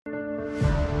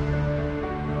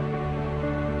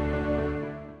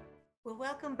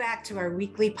Welcome back to our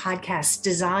weekly podcast,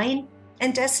 Design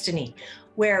and Destiny,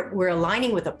 where we're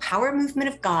aligning with the power movement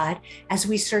of God as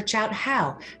we search out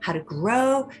how to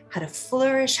grow, how to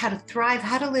flourish, how to thrive,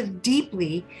 how to live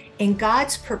deeply in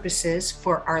God's purposes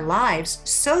for our lives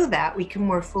so that we can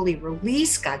more fully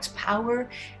release God's power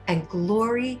and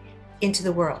glory into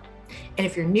the world. And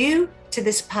if you're new to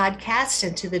this podcast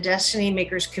and to the Destiny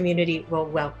Makers community, well,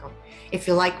 welcome. If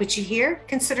you like what you hear,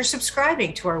 consider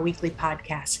subscribing to our weekly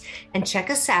podcast and check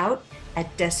us out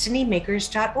at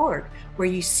destinymakers.org, where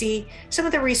you see some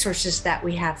of the resources that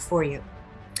we have for you.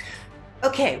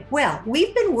 Okay, well,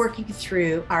 we've been working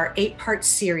through our 8-part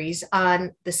series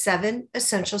on the 7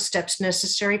 essential steps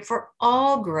necessary for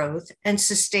all growth and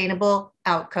sustainable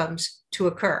outcomes to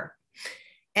occur.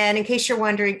 And in case you're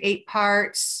wondering, 8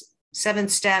 parts, 7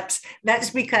 steps,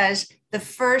 that's because the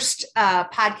first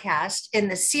podcast in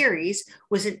the series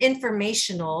was an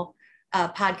informational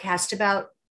podcast about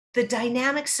the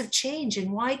dynamics of change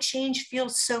and why change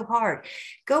feels so hard.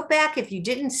 Go back if you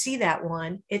didn't see that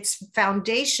one. It's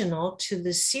foundational to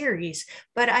the series,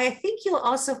 but I think you'll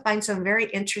also find some very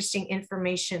interesting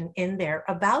information in there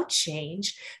about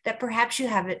change that perhaps you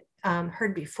haven't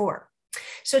heard before.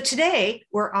 So today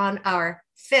we're on our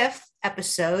 5th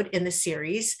episode in the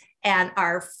series and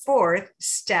our 4th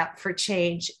step for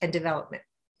change and development.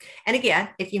 And again,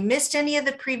 if you missed any of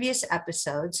the previous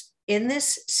episodes in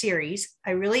this series,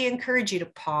 I really encourage you to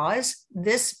pause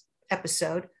this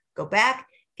episode, go back,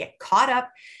 get caught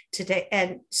up today,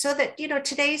 and so that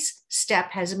today's step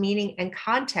has meaning and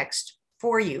context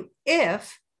for you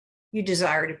if you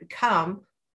desire to become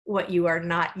what you are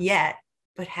not yet,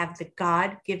 but have the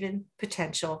God-given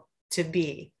potential to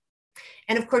be.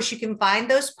 And of course, you can find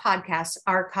those podcasts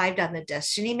archived on the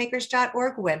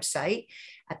destinymakers.org website.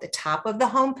 At the top of the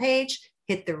homepage,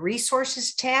 hit the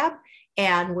resources tab.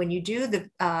 And when you do,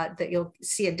 you'll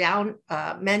see a down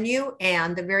menu.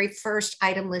 And the very first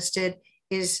item listed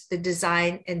is the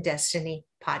Design and Destiny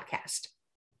podcast.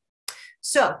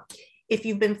 So if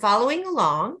you've been following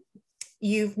along,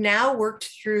 you've now worked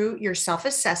through your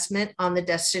self-assessment on the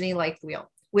Destiny Life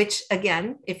Wheel, which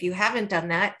again, if you haven't done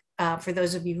that, for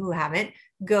those of you who haven't,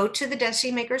 go to the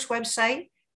Destiny Makers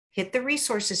website, hit the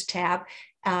resources tab,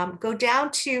 go down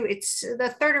to, it's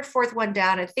the 3rd or 4th one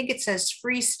down. I think it says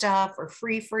free stuff or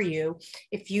free for you.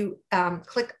 If you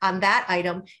click on that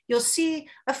item, you'll see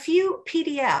a few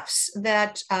PDFs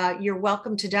that you're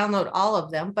welcome to download all of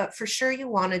them, but for sure you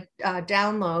want to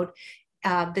download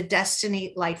the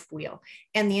Destiny Life Wheel.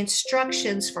 And the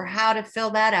instructions for how to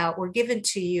fill that out were given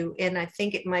to you in, I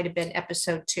think it might have been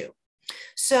episode 2.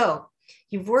 So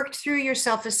you've worked through your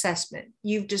self-assessment.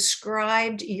 You've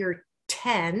described your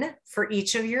 10 for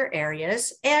each of your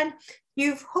areas, and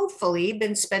you've hopefully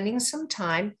been spending some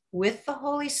time with the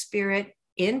Holy Spirit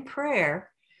in prayer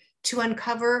to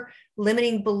uncover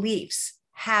limiting beliefs,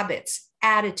 habits,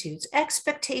 attitudes,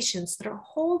 expectations that are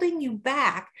holding you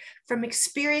back from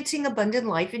experiencing abundant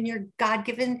life in your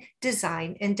God-given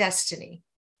design and destiny,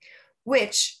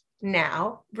 which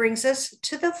now brings us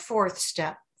to the 4th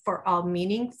step for all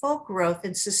meaningful growth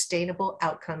and sustainable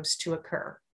outcomes to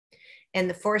occur. And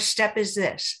the 4th step is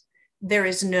this: there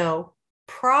is no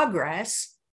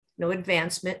progress, no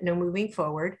advancement, no moving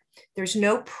forward. There's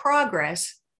no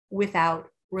progress without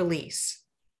release,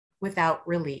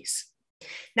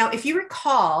 Now, if you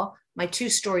recall my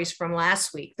 2 stories from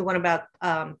last week, the one about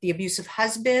the abusive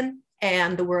husband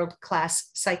and the world-class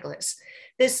cyclist,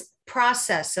 this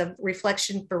process of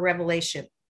reflection for revelation,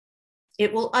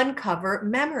 it will uncover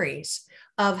memories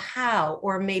of how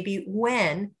or maybe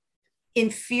when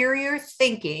inferior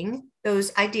thinking,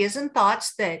 those ideas and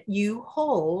thoughts that you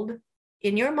hold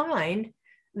in your mind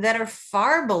that are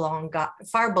far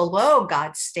below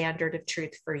God's standard of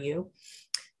truth for you,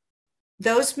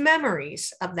 those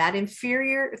memories of that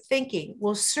inferior thinking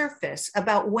will surface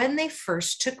about when they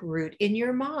first took root in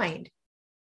your mind.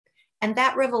 And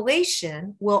that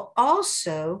revelation will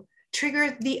also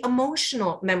trigger the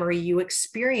emotional memory you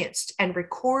experienced and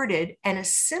recorded and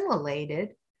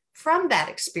assimilated from that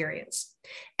experience.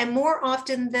 And more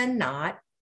often than not,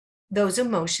 those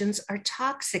emotions are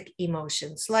toxic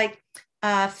emotions like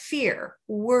fear,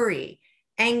 worry,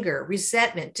 anger,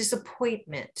 resentment,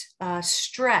 disappointment,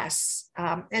 stress,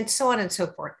 and so on and so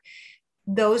forth.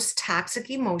 Those toxic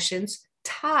emotions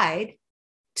tied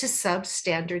to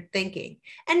substandard thinking.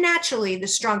 And naturally, the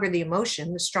stronger the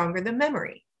emotion, the stronger the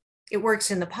memory. It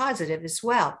works in the positive as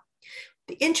well.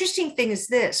 The interesting thing is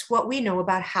this: what we know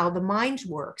about how the mind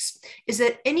works is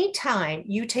that anytime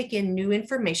you take in new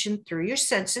information through your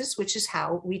senses, which is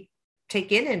how we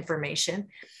take in information,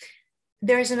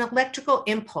 there's an electrical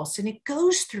impulse and it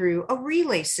goes through a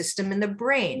relay system in the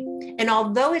brain. And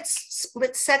although it's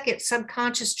split-second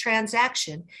subconscious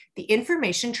transaction, the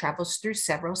information travels through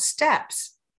several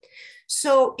steps.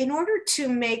 So in order to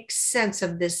make sense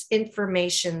of this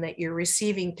information that you're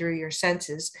receiving through your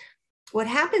senses, what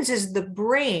happens is the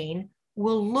brain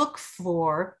will look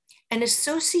for an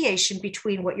association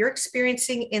between what you're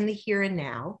experiencing in the here and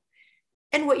now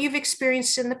and what you've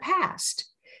experienced in the past.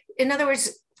 In other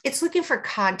words, it's looking for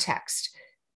context.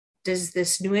 Does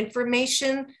this new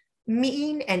information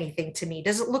mean anything to me?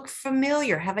 Does it look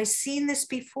familiar? Have I seen this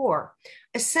before?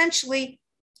 Essentially,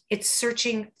 it's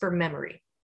searching for memory.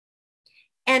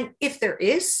 And if there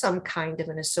is some kind of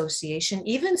an association,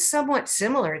 even somewhat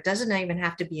similar, it doesn't even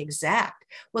have to be exact.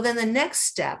 Well, then the next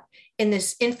step in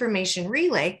this information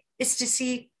relay is to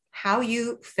see how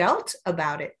you felt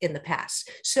about it in the past.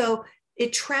 So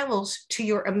it travels to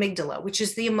your amygdala, which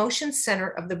is the emotion center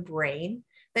of the brain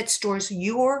that stores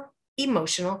your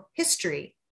emotional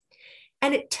history.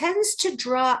 And it tends to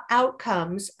draw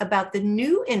outcomes about the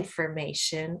new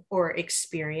information or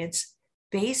experience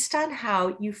based on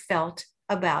how you felt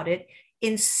about it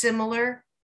in similar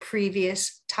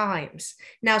previous times.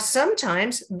 Now,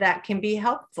 sometimes that can be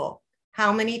helpful.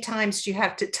 How many times do you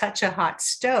have to touch a hot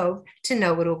stove to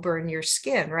know it'll burn your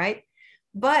skin, right?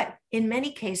 But in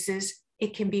many cases,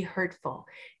 it can be hurtful,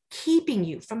 keeping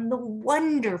you from the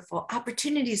wonderful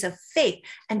opportunities of faith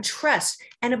and trust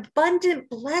and abundant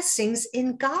blessings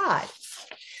in God.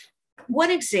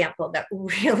 One example that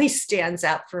really stands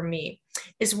out for me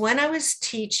is when I was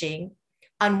teaching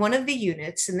on one of the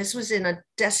units, and this was in a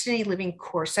Destiny Living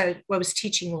course. I was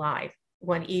teaching live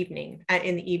one evening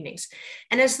in the evenings.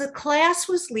 And as the class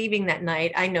was leaving that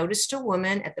night, I noticed a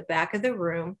woman at the back of the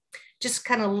room, just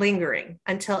kind of lingering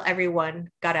until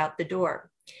everyone got out the door.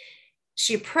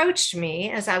 She approached me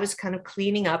as I was kind of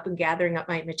cleaning up and gathering up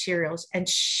my materials, and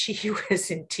she was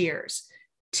in tears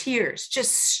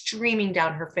just streaming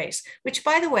down her face, which,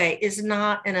 by the way, is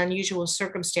not an unusual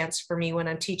circumstance for me when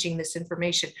I'm teaching this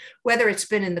information, whether it's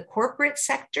been in the corporate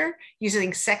sector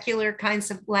using secular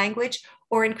kinds of language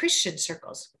or in Christian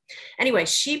circles. Anyway,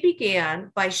 she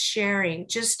began by sharing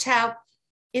just how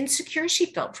insecure she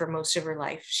felt for most of her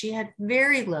life. She had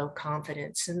very low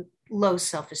confidence and low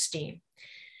self-esteem.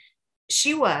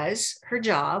 Her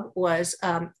job was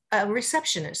a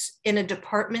receptionist in a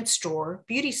department store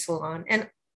beauty salon. And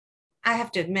I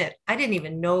have to admit, I didn't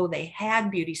even know they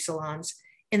had beauty salons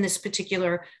in this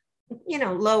particular,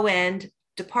 low-end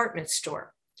department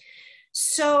store.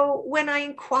 So when I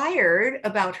inquired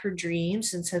about her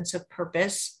dreams and sense of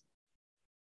purpose,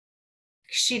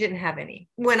 she didn't have any.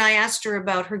 When I asked her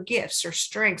about her gifts or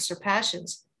strengths or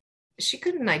passions, she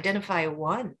couldn't identify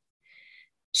one.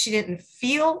 She didn't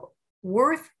feel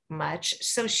worth much,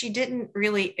 so she didn't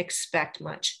really expect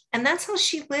much. And that's how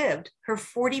she lived her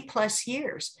 40 plus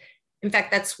years. In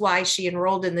fact, that's why she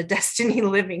enrolled in the Destiny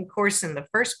Living course in the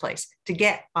first place, to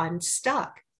get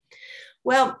unstuck.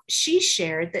 Well, she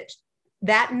shared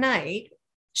that night,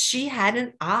 she had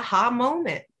an aha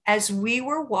moment. As we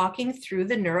were walking through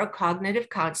the neurocognitive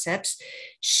concepts,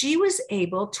 she was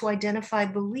able to identify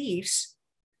beliefs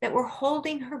that were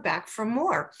holding her back from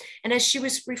more. And as she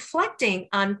was reflecting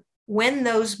on when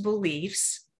those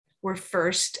beliefs were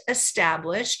first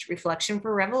established, reflection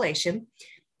for revelation,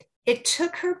 it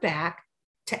took her back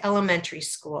to elementary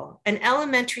school, an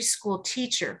elementary school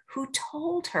teacher who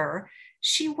told her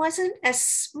she wasn't as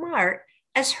smart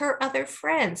as her other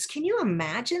friends. Can you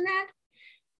imagine that?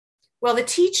 Well, the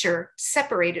teacher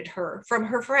separated her from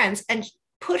her friends and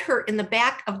put her in the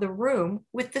back of the room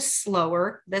with the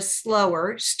slower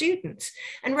students.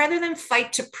 And rather than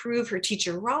fight to prove her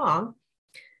teacher wrong,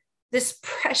 this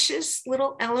precious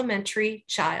little elementary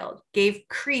child gave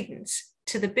credence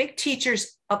to the big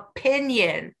teacher's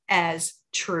opinion as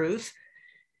truth.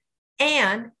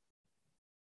 And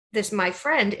my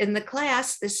friend in the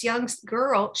class, this young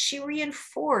girl, she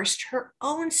reinforced her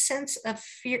own sense of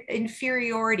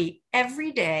inferiority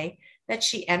every day that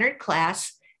she entered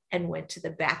class and went to the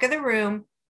back of the room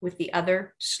with the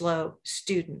other slow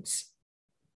students.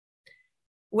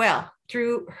 Well,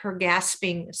 through her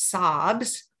gasping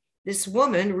sobs, this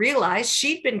woman realized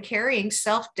she'd been carrying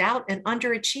self-doubt and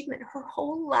underachievement her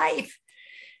whole life.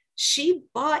 She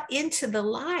bought into the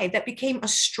lie that became a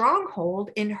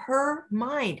stronghold in her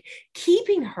mind,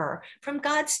 keeping her from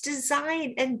God's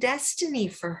design and destiny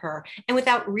for her. And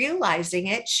without realizing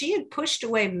it, she had pushed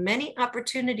away many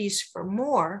opportunities for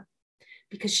more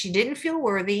because she didn't feel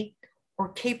worthy or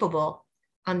capable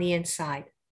on the inside.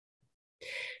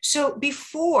 So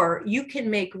before you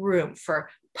can make room for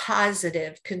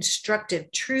positive,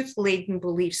 constructive, truth-laden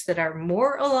beliefs that are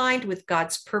more aligned with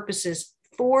God's purposes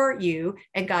for you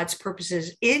and God's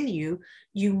purposes in you,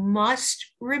 you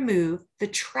must remove the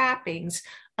trappings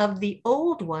of the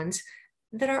old ones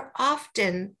that are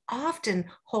often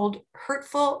hold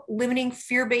hurtful, limiting,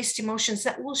 fear-based emotions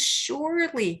that will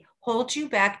surely hold you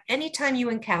back anytime you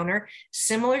encounter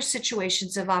similar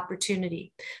situations of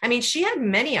opportunity. I mean, she had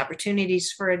many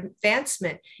opportunities for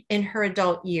advancement in her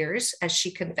adult years, as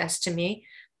she confessed to me,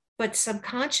 but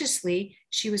subconsciously,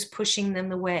 she was pushing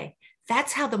them away.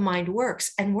 That's how the mind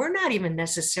works, and we're not even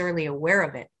necessarily aware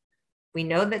of it. We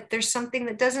know that there's something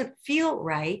that doesn't feel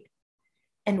right,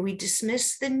 and we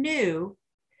dismiss the new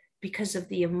because of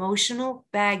the emotional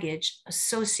baggage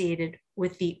associated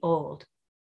with the old.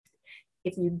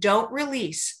 If you don't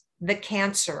release the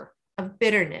cancer of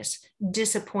bitterness,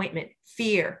 disappointment,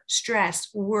 fear, stress,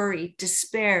 worry,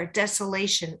 despair,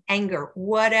 desolation, anger,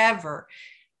 whatever,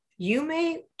 you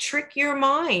may trick your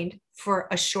mind for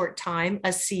a short time,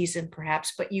 a season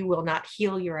perhaps, but you will not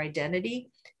heal your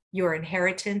identity, your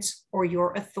inheritance, or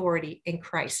your authority in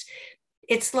Christ.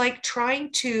 It's like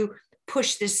trying to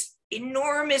push this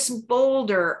enormous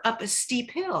boulder up a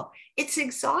steep hill. It's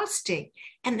exhausting.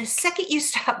 And the second you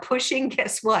stop pushing,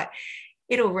 guess what?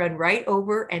 It'll run right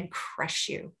over and crush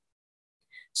you.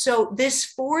 So this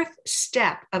fourth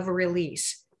step of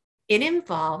release, it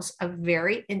involves a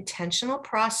very intentional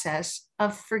process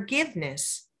of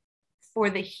forgiveness for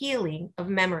the healing of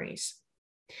memories.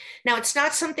 Now, it's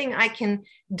not something I can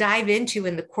dive into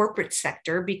in the corporate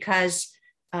sector because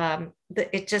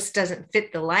it just doesn't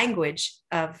fit the language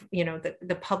of,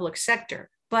 the public sector.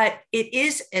 But it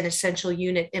is an essential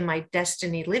unit in my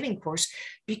Destiny Living course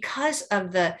because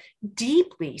of the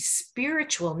deeply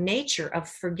spiritual nature of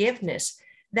forgiveness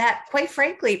that, quite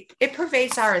frankly, it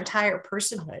pervades our entire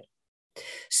personhood.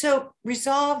 So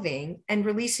resolving and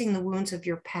releasing the wounds of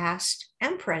your past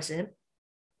and present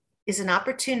is an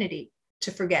opportunity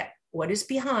to forget what is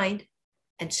behind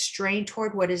and strain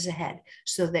toward what is ahead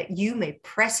so that you may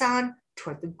press on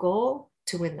toward the goal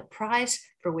to win the prize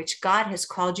for which God has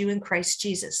called you in Christ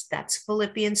Jesus. That's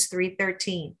Philippians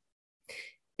 3:13.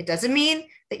 It doesn't mean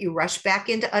that you rush back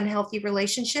into unhealthy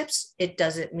relationships. It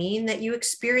doesn't mean that you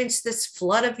experience this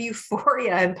flood of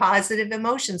euphoria and positive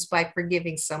emotions by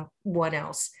forgiving someone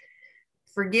else.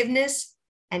 Forgiveness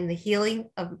and the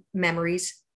healing of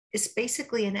memories is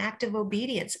basically an act of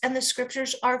obedience. And the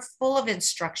scriptures are full of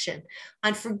instruction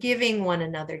on forgiving one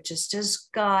another, just as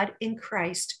God in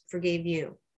Christ forgave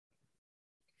you.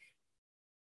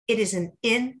 It is an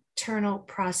internal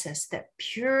process that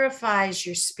purifies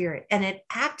your spirit and it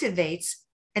activates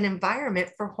an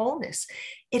environment for wholeness.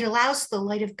 It allows the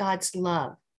light of God's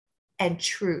love and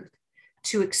truth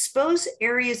to expose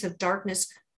areas of darkness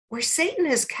where Satan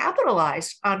has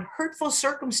capitalized on hurtful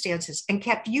circumstances and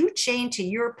kept you chained to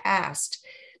your past.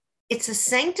 It's a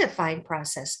sanctifying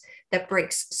process that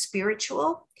breaks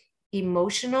spiritual,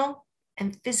 emotional,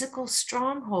 and physical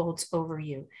strongholds over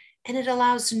you, and it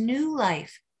allows new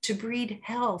life to breed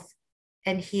health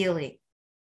and healing.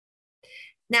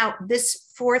 Now,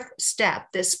 this fourth step,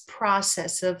 this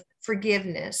process of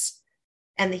forgiveness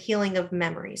and the healing of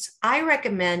memories, I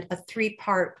recommend a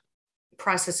three-part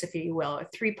process, if you will, a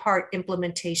three-part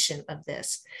implementation of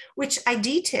this, which I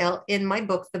detail in my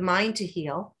book, The Mind to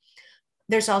Heal.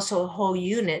 There's also a whole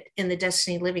unit in the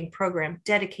Destiny Living program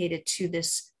dedicated to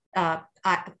this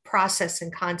process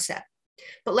and concept.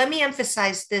 But let me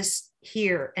emphasize this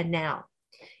here and now.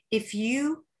 If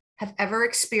you have ever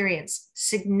experienced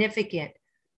significant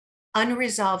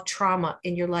unresolved trauma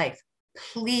in your life,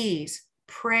 please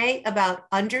pray about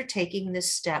undertaking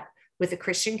this step with a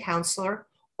Christian counselor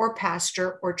or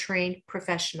pastor or trained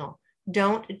professional.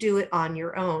 Don't do it on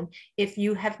your own if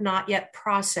you have not yet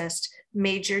processed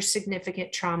major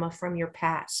significant trauma from your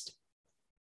past.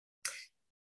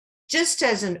 Just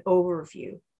as an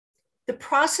overview, the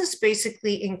process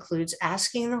basically includes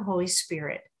asking the Holy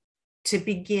Spirit to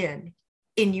begin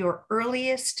in your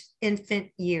earliest infant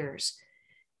years,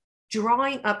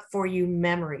 drawing up for you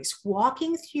memories,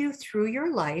 walking you through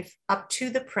your life up to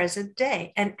the present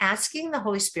day, and asking the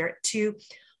Holy Spirit to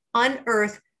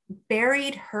unearth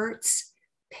buried hurts,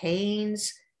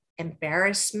 pains,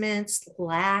 embarrassments,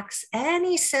 lacks,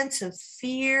 any sense of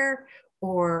fear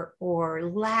or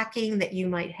lacking that you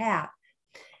might have.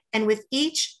 And with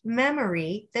each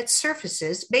memory that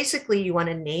surfaces, basically you want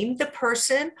to name the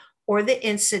person or the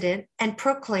incident and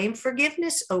proclaim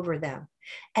forgiveness over them.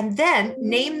 And then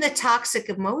name the toxic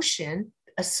emotion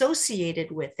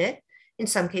associated with it. In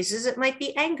some cases, it might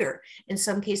be anger. In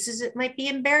some cases, it might be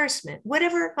embarrassment,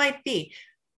 whatever it might be.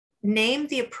 name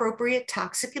the appropriate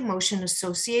toxic emotion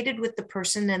associated with the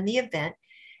person and the event,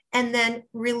 and then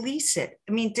release it.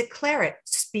 I mean, declare it,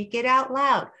 speak it out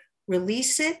loud,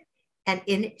 release it, and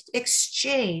in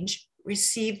exchange,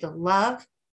 receive the love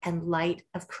and light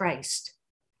of Christ.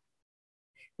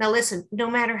 Now, listen, no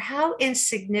matter how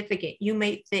insignificant you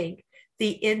may think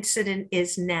the incident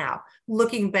is now,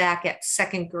 looking back at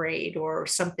second grade or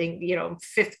something,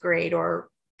 fifth grade or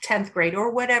 10th grade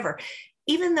or whatever,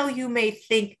 even though you may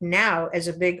think now as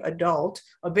a big adult,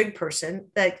 a big person,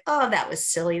 like, oh, that was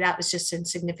silly, that was just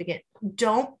insignificant.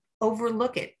 Don't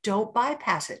overlook it. Don't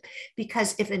bypass it.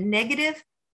 Because if a negative,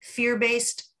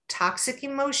 fear-based, toxic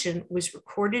emotion was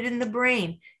recorded in the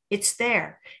brain, it's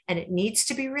there and it needs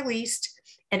to be released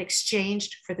and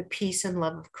exchanged for the peace and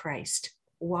love of Christ.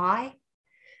 Why?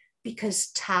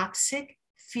 Because toxic,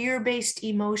 fear-based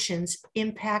emotions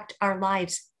impact our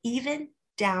lives, even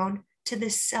down to the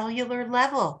cellular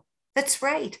level. That's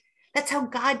right. That's how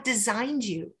God designed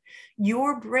you.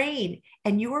 Your brain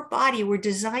and your body were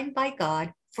designed by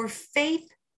God for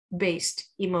faith-based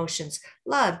emotions: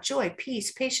 love, joy,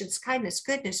 peace, patience, kindness,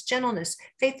 goodness, gentleness,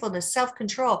 faithfulness,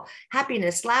 self-control,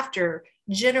 happiness, laughter,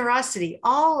 generosity,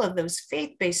 all of those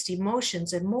faith-based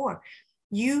emotions and more.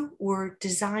 You were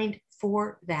designed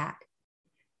for that.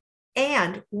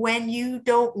 And when you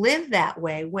don't live that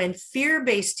way, when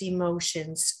fear-based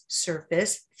emotions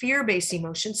surface, fear-based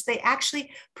emotions, they actually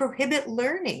prohibit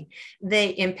learning.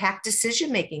 They impact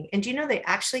decision-making. And do you know they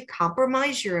actually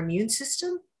compromise your immune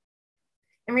system?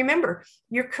 And remember,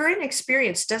 your current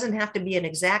experience doesn't have to be an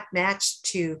exact match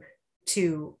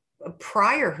to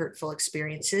prior hurtful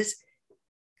experiences.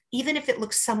 Even if it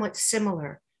looks somewhat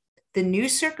similar, the new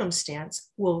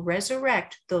circumstance will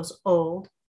resurrect those old,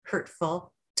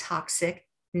 hurtful, toxic,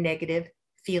 negative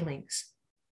feelings.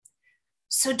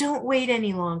 So don't wait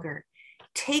any longer.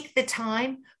 Take the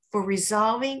time for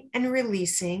resolving and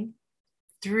releasing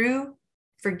through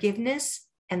forgiveness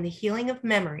and the healing of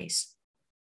memories.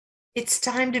 It's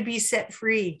time to be set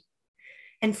free.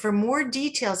 And for more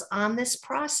details on this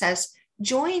process,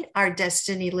 join our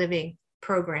Destiny Living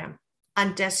program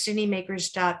on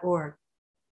destinymakers.org.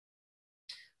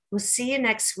 We'll see you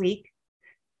next week.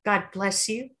 God bless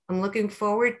you. I'm looking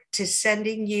forward to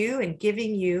sending you and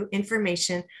giving you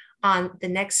information on the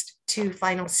next 2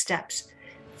 final steps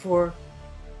for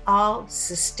all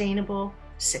sustainable,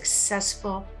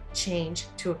 successful change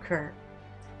to occur.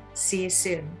 See you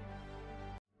soon.